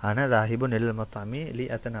 அன தாஹிபுன் இலல் மத்அமி லி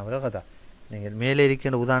அத்தனாவல் கதா. நீங்கள் மேலே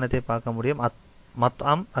இருக்கின்ற உதாரணத்தை பார்க்க முடியும்.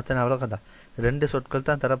 மத்அம் அத்தனாவல் கதா ரெண்டு சொற்கள்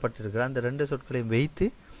தான் தரப்பட்டிருக்கிறது. அந்த ரெண்டு சொற்களையும் வைத்து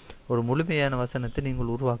ஒரு முழுமையான வசனத்தை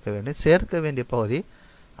நீங்கள் உருவாக்க வேண்டும். சேர்க்க வேண்டிய பகுதி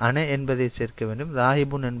அன என்பதை சேர்க்க வேண்டும்,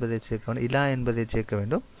 தாஹிபுன் என்பதை சேர்க்க வேண்டும், இலா என்பதை சேர்க்க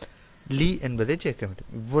வேண்டும், லி என்பதை சேர்க்க வேண்டும்.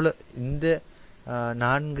 இவ்வளவு இந்த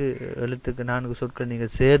 4 எழுத்துக்கு 4 சொற்கள்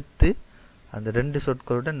நீங்கள் சேர்த்து அந்த ரெண்டு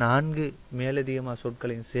சொற்களுடன் 4 மேலதிகமான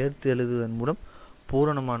சொற்களையும் சேர்த்து எழுதுவதன் மூலம்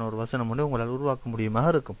பூரணமான ஒரு வசனம் ஒன்று உங்களால் உருவாக்க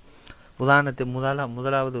முடியுமாக இருக்கும். உதாரணத்தை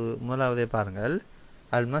முதலாவதை பாருங்கள்.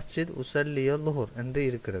 அல் மஸ்ஜித் உசல்லிய லுஹுர் என்று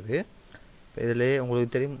இருக்கிறது. இதிலே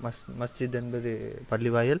உங்களுக்கு தெரியும் மஸ்ஜித் என்பது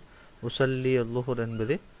பள்ளிவாயல், உசல்லிய லுஹுர்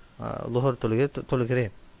என்பது லுஹுர்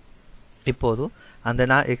தொழுகிறேன். இப்போது அந்த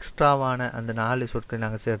எக்ஸ்ட்ராவான அந்த 4 சொற்களை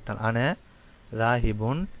நாங்கள் சேர்த்தால் அன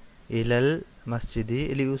ராஹிபுன் இலல் மஸ்ஜிதி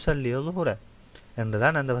இலி உசல்லிய லுஹுர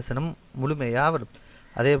என்றுதான் அந்த வசனம் முழுமையாக வரும்.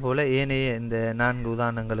 அதே போல ஏனைய இந்த 4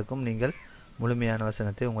 உதாரணங்களுக்கும் நீங்கள் முழுமையான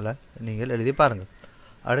வசனத்தை உங்களால் நீங்கள் எழுதி பாருங்கள்.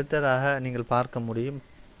 அடுத்ததாக நீங்கள் பார்க்க முடியும்,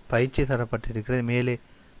 பயிற்சி தரப்பட்டிருக்கிறது. மேலே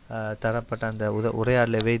தரப்பட்ட அந்த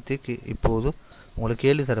உரையாடலை வைத்து இப்போது உங்களுக்கு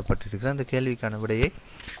கேள்வி தரப்பட்டிருக்கிறது. அந்த கேள்விக்கான விடையை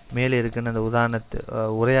மேலே இருக்கின்ற அந்த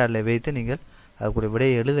உரையாடலை வைத்து நீங்கள் அதுக்குரிய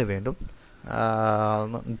விடையை எழுத வேண்டும்.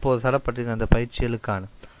 இப்போது தரப்பட்டிருக்கிற அந்த பயிற்சிகளுக்கான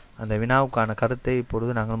அந்த வினாவுக்கான கருத்தை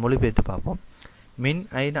இப்பொழுது நாங்கள் மொழிபெயர்த்து பார்ப்போம். மின்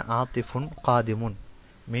ஐன ஆத்திஃபுன் காதிமுன்.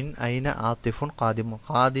 மின் ஐன ஆத்திஃபுன் காதிமுன்.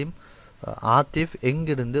 காதிம் ஆத்திஃப்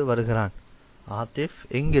எங்கிருந்து வருகிறான்? ஆத்திஃப்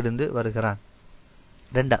எங்கிருந்து வருகிறான்?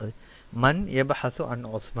 இரண்டாவது, மன் யபஹசு அன்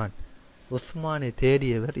உஸ்மான். உஸ்மானை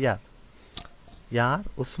தேடியவர் யார்? யார்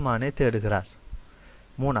உஸ்மானை தேடுகிறார்?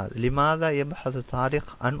 மூணாவது, லிமாதா யபஹசு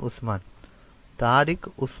தாரிக் அன் உஸ்மான். தாரிக்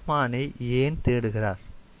உஸ்மானை ஏன் தேடுகிறார்?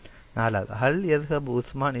 நாலாவது, ஹல் யஸ்ஹபு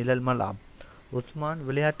உஸ்மான் இலல் மலாம். உஸ்மான்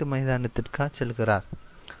விளையாட்டு மைதானத்திற்கா செல்கிறார்?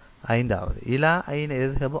 ஐந்தாவது, இலா ஐன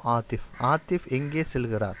யஸ்ஹபு ஆத்திஃப். ஆத்திஃப் எங்கே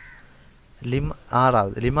செல்கிறார்?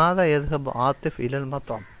 ஆறாவது, லிமாதா யஸ்ஹபு ஆத்திஃப் இலல்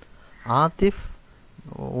மத்அம். ஆத்திஃப்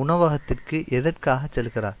உணவகத்திற்கு எதற்காக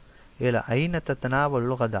செல்கிறார்? ஏழு, ஐன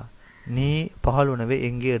தத்தனாவல் கதா. நீ பகல் உணவை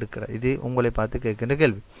எங்கே எடுக்கிறார்? இது உங்களை பார்த்து கேட்கின்ற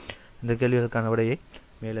கேள்வி. இந்த கேள்விகளுக்கான விடையை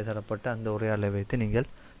மேலே தரப்பட்ட அந்த உரையாடலை வைத்து நீங்கள்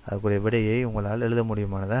அதுக்குரிய விடையை உங்களால் எழுத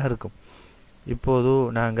முடியுமானதாக இருக்கும். இப்போது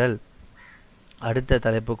நாங்கள் அடுத்த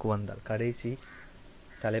தலைப்புக்கு வந்தால், கடைசி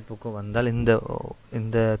தலைப்புக்கு வந்தால்,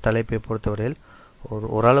 இந்த தலைப்பை பொறுத்தவரையில்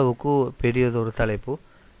ஓரளவுக்கு பெரியதொரு தலைப்பு.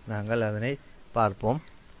 நாங்கள் அதனை பார்ப்போம்.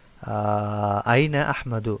 ஐன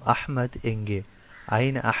அஹ்மது. அஹ்மத் எங்கே?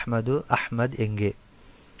 ஐன அஹ்மது. அஹ்மத் எங்கே?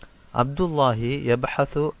 அப்துல்லாஹி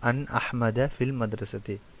யபஹசு an Ahmad fill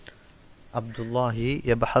மദ്രസதி. அப்துல்லாஹி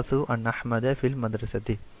யபஹசு an Ahmad fill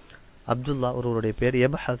மദ്രസதி. Abdullah ஒருவருடைய பெயர்.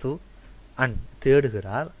 யபஹசு அன்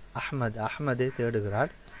தேடுகிறார். அஹ்மத் அஹ்மதை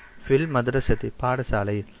தேடுகிறார். ஃபில் மദ്രസதி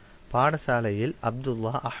பாடசாலையில். பாடசாலையில்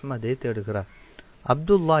அப்துல்லா அஹ்மதை தேடுகிறார்.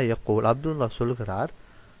 அப்துல்லா யக்கூல். அப்துல்லா சொல்கிறார்,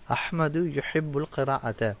 அஹ்மது யுஹிப்புல்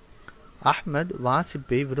கிராஅத. அஹ்மத்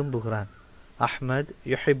வாசிப்பை விரும்புகிறான். அஹ்மத்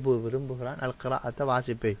யுஹிப்பு விரும்புகிறான். அல் கிராஅத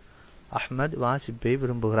வாசிப்பை. அஹ்மத் வாசிப்பை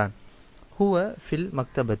விரும்புகிறான். ஹுவ ஃபில்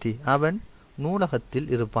மக்தபதி. அவன் நூலகத்தில்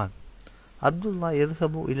இருப்பான். அப்துல்லா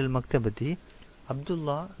எதுஹபு இலல் மக்தபதி.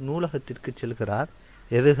 அப்துல்லா நூலகத்திற்கு செல்கிறார்.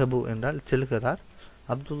 எதுஹபு என்றால் செல்கிறார்.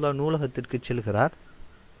 அப்துல்லா நூலகத்திற்கு செல்கிறார்.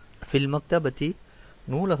 ஃபில் மக்தபதி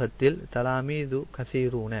நூலகத்தில் தலாமீது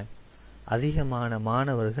கசீரூன அதிகமான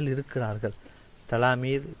மாணவர்கள் இருக்கிறார்கள்.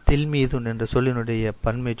 தலாமீத் தில்மீதுன் என்ற சொல்லினுடைய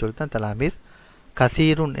பன்மை சொல்தான் தலாமீத்.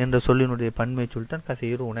 கசீருன் என்ற சொல்லினுடைய பன்மை சொல்தான்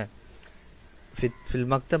கசீரூன. ஃபில்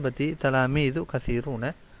மக்தபதி தலாமீது கசீரூன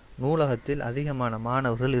நூலகத்தில் அதிகமான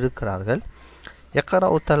மாணவர்கள் இருக்கிறார்கள்.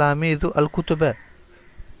 யக்ரஉ தலாமீது அல் குதுப.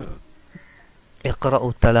 யக்ரஉ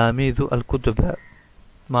தலாமீது அல் குதுப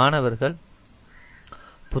மாணவர்கள்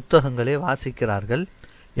புத்தகங்களை வாசிக்கிறார்கள்.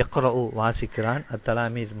 யக்ரஉ வாசிக்கிறான்.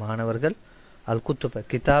 அத்தலாமீஸ் மாணவர்கள். அல் குத்துப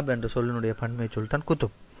கிதாப் என்ற சொல்லினுடைய பன்மை சொல்தான்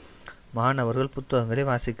குத்துப். மாணவர்கள் புத்தகங்களை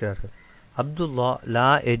வாசிக்கிறார்கள். அப்துல்லா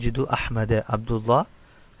லா எஜிது அஹ்மத. அப்துல்லா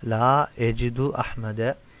லா எஜிது அஹ்மத.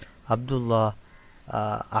 அப்துல்லா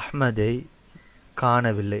அஹ்மதை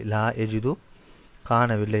காணவில்லை. லா எஜிது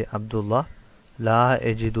காணவில்லை. அப்துல்லா லா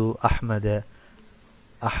எஜிது அஹ்மத.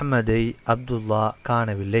 அஹ்மதை அப்துல்லா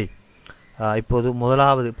காணவில்லை. இப்போது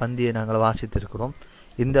முதலாவது பந்தியை நாங்கள் வாசித்திருக்கிறோம்.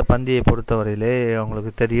 இந்த பந்தியை பொறுத்தவரையிலே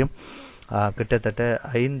உங்களுக்கு தெரியும், கிட்டத்தட்ட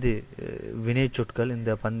 5 வினை சொற்கள்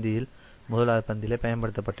இந்த பந்தியில் முதலாவது பந்தியிலே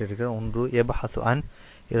பயன்படுத்தப்பட்டிருக்கிறது. ஒன்று எபஹசு அன்,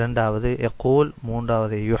 இரண்டாவது யகூல்,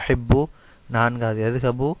 மூன்றாவது யுஹிப்பு, நான்காவது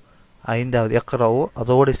எதுஹபு, ஐந்தாவது யக்ரவு,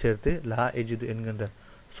 அதோடு சேர்த்து லா எஜிது என்கின்ற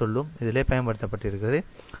சொல்லும் இதிலே பயன்படுத்தப்பட்டிருக்கிறது.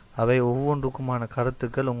 அவை ஒவ்வொன்றுக்குமான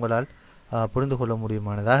கருத்துக்கள் உங்களால் புரிந்து கொள்ள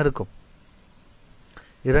முடியுமானதாக இருக்கும்.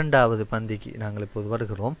 இரண்டாவது பந்திக்கு நாங்கள் இப்போது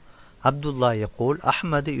வருகிறோம். அப்துல்லா யகூல்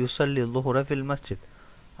அஹ்மது யுசல்லி லுஹுர ஃபில் மஸ்ஜித்.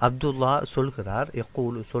 அப்துல்லா சொல்கிறார்.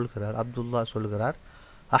 யகூல் சொல்கிறார். அப்துல்லா சொல்கிறார்.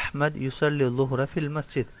 அஹ்மத் யுசல்லி லுஹுர ஃபில்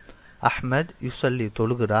மஸ்ஜித். அஹ்மத் யுசல்லி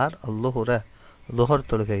தொழுகிறார். அல்லுஹுர லுஹர்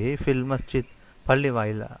தொழுகையை. ஃபில் மஸ்ஜித்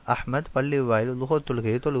பள்ளிவாயில். அஹ்மத் பள்ளிவாயில் லுஹர்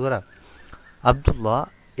தொழுகையை தொழுகிறார். அப்துல்லா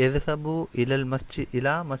எதுஹபு இலல் மஸ்ஜித்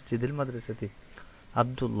இலா மஸ்ஜிதில் மദ്രസதி.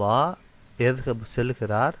 அப்துல்லா எதுஹபு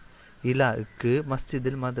செல்கிறார். இலாவுக்கு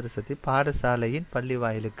மஸ்ஜிதில் மദ്രസதி பாடசாலையின்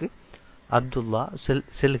பள்ளிவாயிலுக்கு அப்துல்லா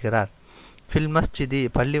செல்கிறார். ஃபில் மஸ்ஜிதி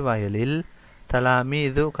பள்ளிவாயலில்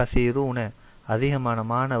அத்தலாமீது கசீரூன அதிகமான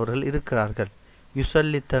மாணவர்கள் இருக்கிறார்கள்.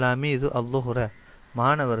 யுசல்லி தலாமீது அல்லுஹுர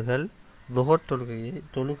மாணவர்கள் லுஹர் தொழுகையை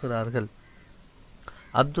தொழுகிறார்கள்.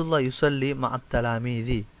 அப்துல்லா யுசல்லி மா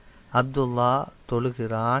அத்தலாமீதி அப்துல்லா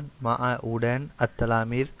தொழுகிறான் மா உடன்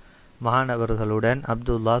அத்தலாமீஸ் மாணவர்களுடன்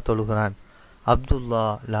அப்துல்லா தொழுகிறான். அப்துல்லா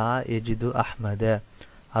லா எஜிது அஹ்மத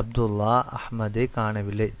அப்துல்லா அஹ்மதை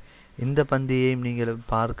காணவில்லை. இந்த பந்தியையும் நீங்கள்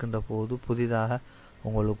பார்க்கின்ற போது புதிதாக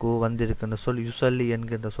உங்களுக்கு வந்திருக்கின்ற சொல் யுசல்லி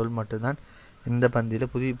என்கின்ற சொல் மட்டும்தான் இந்த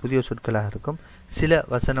பந்தியில் புதிய சொற்களாக இருக்கும்.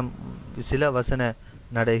 சில வசன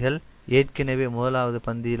நடைகள் ஏற்கனவே முதலாவது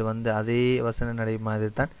பந்தியில் வந்த அதே வசன நடை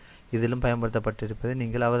மாதிரி தான் இதிலும் பயன்படுத்தப்பட்டிருப்பதை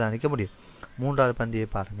நீங்கள் அவதானிக்க முடியும். மூன்றாவது பந்தியை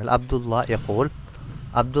பாருங்கள். அப்துல்லா யகூல்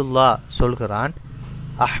அப்துல்லா சொல்கிறான்.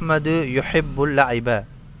 அஹ்மது யுஹிப்புல் லைப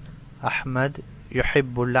அஹ்மத்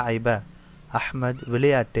யுஹிப்புல் லைப அஹ்மத்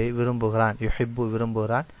விளையாட்டை விரும்புகிறான். யுஹிப்பு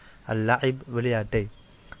விரும்புகிறான், அல் லைப் விளையாட்டை.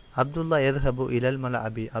 அப்துல்லா எதுஹபு இலல் மல்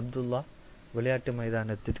அபி அப்துல்லா விளையாட்டு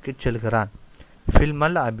மைதானத்திற்கு செல்கிறான். ஃபில்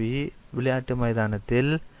மல் அபி விளையாட்டு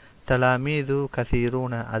மைதானத்தில் தலாமீது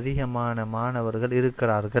கசீரூன அதிகமான மாணவர்கள்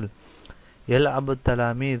இருக்கிறார்கள். எல் அபு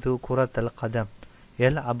தலாமீது குரத்தல் கதம்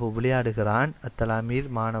எல் அபு விளையாடுகிறான். அத்தலாமீத்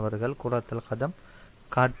மாணவர்கள் குரத்தல் கதம்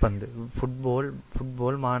காட்பந்து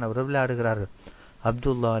ஃபுட்பால் மாணவர்கள் விளையாடுகிறார்கள்.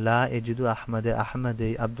 அப்துல்லா லா எஜிது அஹ்மது அஹ்மதை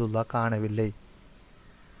அப்துல்லா காணவில்லை.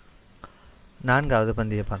 நான்காவது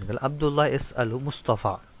பந்தியை பாருங்கள். Abdullah S அலு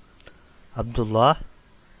Mustafa Abdullah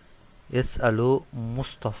S அலு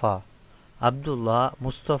Mustafa Abdullah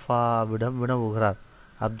முஸ்தபாவிடம் வினவுகிறார்.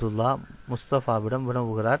 Abdullah முஸ்தபாவிடம்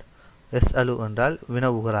வினவுகிறார். S அலு என்றால்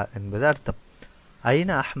வினவுகிறார் என்பது அர்த்தம். ஐன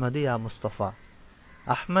அஹ்மது யா முஸ்தபா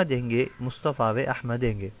அஹ்மத் எங்கே, முஸ்தபாவே அஹ்மத்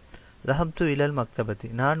எங்கே. தஹப்து இலல் மக்தபதி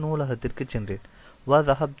நான் நூலகத்திற்கு சென்றேன். வ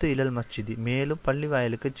தஹப்து இலல் மஸ்ஜிதி மேலும் பள்ளி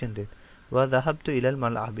வாயிலுக்கு சென்றேன். வ தஹப்து இலல்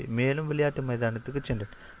மல்அபி மேலும் விளையாட்டு மைதானத்துக்கு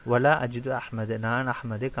சென்றேன். வலா அஜிது அஹ்மது நான்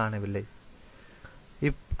அஹ்மதை காணவில்லை.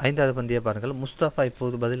 ஐந்தாவது பந்தியை பாருங்கள். முஸ்தபா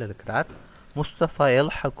இப்போது பதில் அளிக்கிறார். முஸ்தபா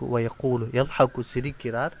யல்ஹகு வயகூலு யல்ஹகு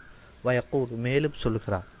சிரிக்கிறார், வயகூலு மேலும்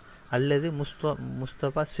சொல்கிறார். அல்லது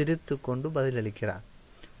முஸ்தபா சிரித்து கொண்டு பதிலளிக்கிறார்.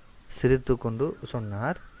 சிரித்து கொண்டு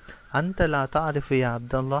சொன்னார். அந்த லா தாரிஃபு யா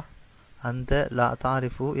அப்துல்லா அந்த லா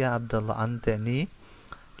தாரிஃபு யா அப்துல்லா அந்த நீ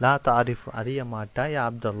லா தாரிஃபு அறிய மாட்டா யா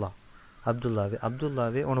அப்துல்லா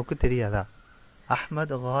அப்துல்லாவே உனக்கு தெரியாதா.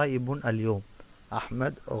 அஹ்மத் காயிபுன் அல்யோம்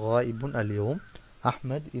அஹ்மத் காயிபுன் அல்யோம்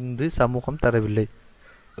அஹ்மத் இன்று சமூகம் தரவில்லை.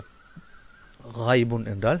 காயிபுன்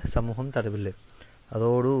என்றால் சமூகம் தரவில்லை.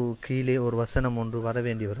 அதோடு கீழே ஒரு வசனம் ஒன்று வர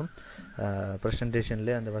வேண்டி வரும்.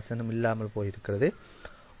 பிரசன்டேஷன்ல அந்த வசனம் இல்லாமல் போயிருக்கிறது.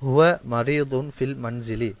 ஹுவ மரீதுன் ஃபில்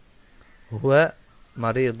மன்சிலி ஹுவ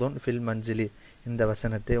மரீதுன் ஃபில் மன்சிலி இந்த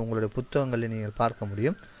வசனத்தை உங்களுடைய புத்தகங்களில் நீங்கள் பார்க்க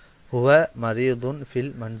முடியும். ஹுவ மரீதுன்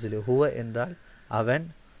ஃபில் மன்சிலி ஹுவ என்றால் அவன்,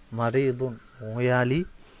 மரீதுன் நோயாளி,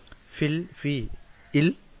 ஃபில் ஃபி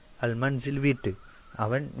இல் அல் மன்சில் வீட்டு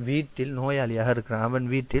அவன் வீட்டில் நோயாளியாக இருக்கிறான். அவன்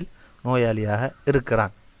வீட்டில் நோயாளியாக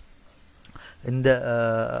இருக்கிறான். இந்த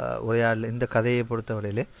உரையாடல் இந்த கதையை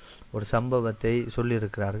பொறுத்தவரையிலே ஒரு சம்பவத்தை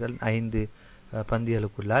சொல்லியிருக்கிறார்கள் 5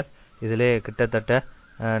 பந்திகளுக்குள்ளால். இதிலே கிட்டத்தட்ட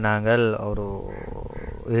நாங்கள் ஒரு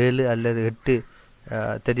 7 அல்லது 8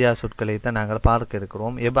 தெரியாத சொற்களை தான் நாங்கள் பார்க்க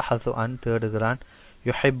இருக்கிறோம். எபஹசு அன் தேடுகிறான்,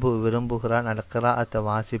 யுஹிப்பு விரும்புகிறான், அல் கிராஅத்த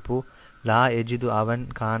வாசிப்பு, லா எஜிது அவன்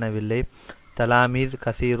காணவில்லை, தலாமீஸ்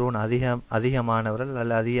கசீரூன் அதிகமானவர்கள்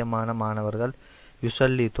அல்ல அதிகமான மாணவர்கள்,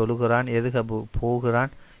 யுசல்லி தொழுகிறான், எதுஹபு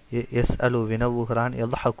போகிறான், எஸ் அலு வினவுகிறான்,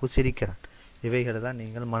 எல்ஹகு சிரிக்கிறான். இவைகள் தான்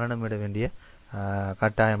நீங்கள் மனநமிட வேண்டிய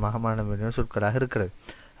கட்டாயமாக மனநமிட வேண்டிய சொற்களாக இருக்கிறது.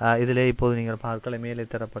 இதிலே இப்போது நீங்கள் பார்க்கல மேலே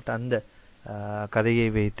தரப்பட்ட அந்த கதையை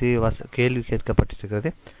வைத்து கேள்வி கேட்கப்பட்டிருக்கிறது.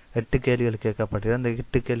 8 கேள்விகள் கேட்கப்பட்டிருக்கிறது. அந்த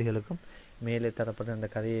 8 கேள்விகளுக்கும் மேலே தரப்பட்ட அந்த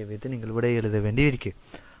கதையை வைத்து நீங்கள் விடை எழுத வேண்டி இருக்கு.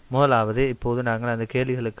 முதலாவது இப்போது நாங்கள் அந்த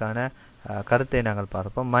கேள்விகளுக்கான கருத்தை நாங்கள்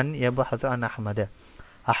பார்ப்போம். மன் எபஹது அன் அஹ்மத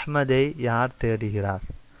அஹ்மதை யார் தேடுகிறார்.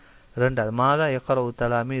 2வது மாதா யக்ரவு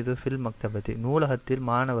தலாமீது ஃபில் மக்தபதி நூலகத்தில்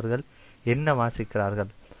மாணவர்கள் என்ன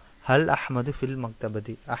வாசிக்கிறார்கள். ஹல் அஹ்மது ஃபில்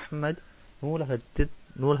மக்தபதி அஹ்மத்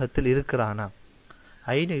நூலகத்தில் இருக்கிறானா.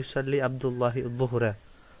 ஐன யுசல்லி அப்துல்லாஹி லுஹுர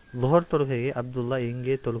லுஹர் தொழுகையை அப்துல்லா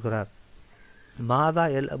எங்கே தொழுகிறார். மாதா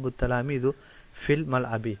எல் அபு தலாமீது ஃபில் மல்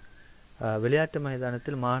அபி விளையாட்டு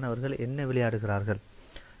மைதானத்தில் மாணவர்கள் என்ன விளையாடுகிறார்கள்.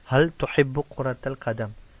 ஹல் துஹிப்பு குரத்தல்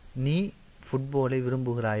கதம் நீ ஃபுட்பாலை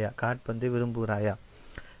விரும்புகிறாயா, காட்பந்தை விரும்புகிறாயா.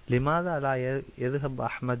 லிமாதா அலா எதுஹப்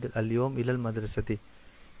அஹ்மத் அல்யோம் இலல் மதரசதி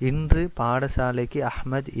இன்று பாடசாலைக்கு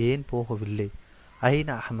அஹ்மத் ஏன் போகவில்லை. ஐன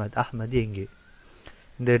அஹ்மத் அஹ்மத் எங்கே.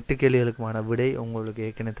 இந்த 8 கேள்விகளுக்குமான விடை உங்களுக்கு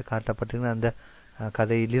ஏற்கனவே காட்டப்பட்டிருக்கிற அந்த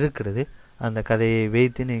கதையில் இருக்கிறது. அந்த கதையை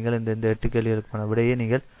வைத்து நீங்கள் இந்த 8 கேள்விகளுக்கான விடையை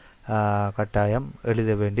நீங்கள் கட்டாயம்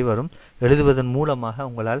எழுத வேண்டி வரும். எழுதுவதன் மூலமாக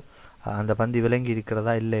உங்களால் அந்த பந்தி விளங்கி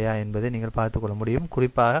இருக்கிறதா இல்லையா என்பதை நீங்கள் பார்த்துக்கொள்ள முடியும்.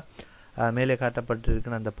 குறிப்பாக மேலே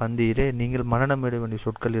காட்டப்பட்டிருக்கிற அந்த பந்தியிலே நீங்கள் மனனமிட வேண்டிய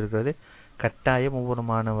சொற்கள் இருக்கிறது. கட்டாயம் ஒவ்வொரு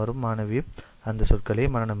மாணவரும் மாணவியும் அந்த சொற்களை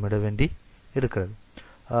மனனமிட வேண்டி இருக்கிறது.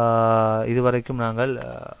 இதுவரைக்கும் நாங்கள்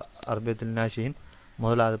அரபியத்துல் நாஷியின்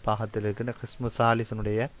முதலாவது பாகத்தில் இருக்கின்ற கிஸ்மு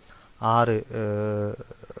சாலிசனுடைய 6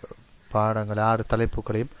 பாடங்கள் 6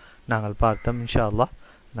 தலைப்புகளையும் நாங்கள் பார்த்தோம். இன்ஷா அல்லாஹ்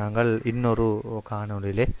நாங்கள் இன்னொரு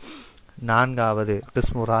காணொளியிலே 4வது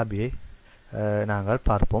கிஸ்மு ராபியை நாங்கள்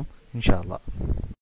பார்ப்போம் இன்ஷா அல்லாஹ்.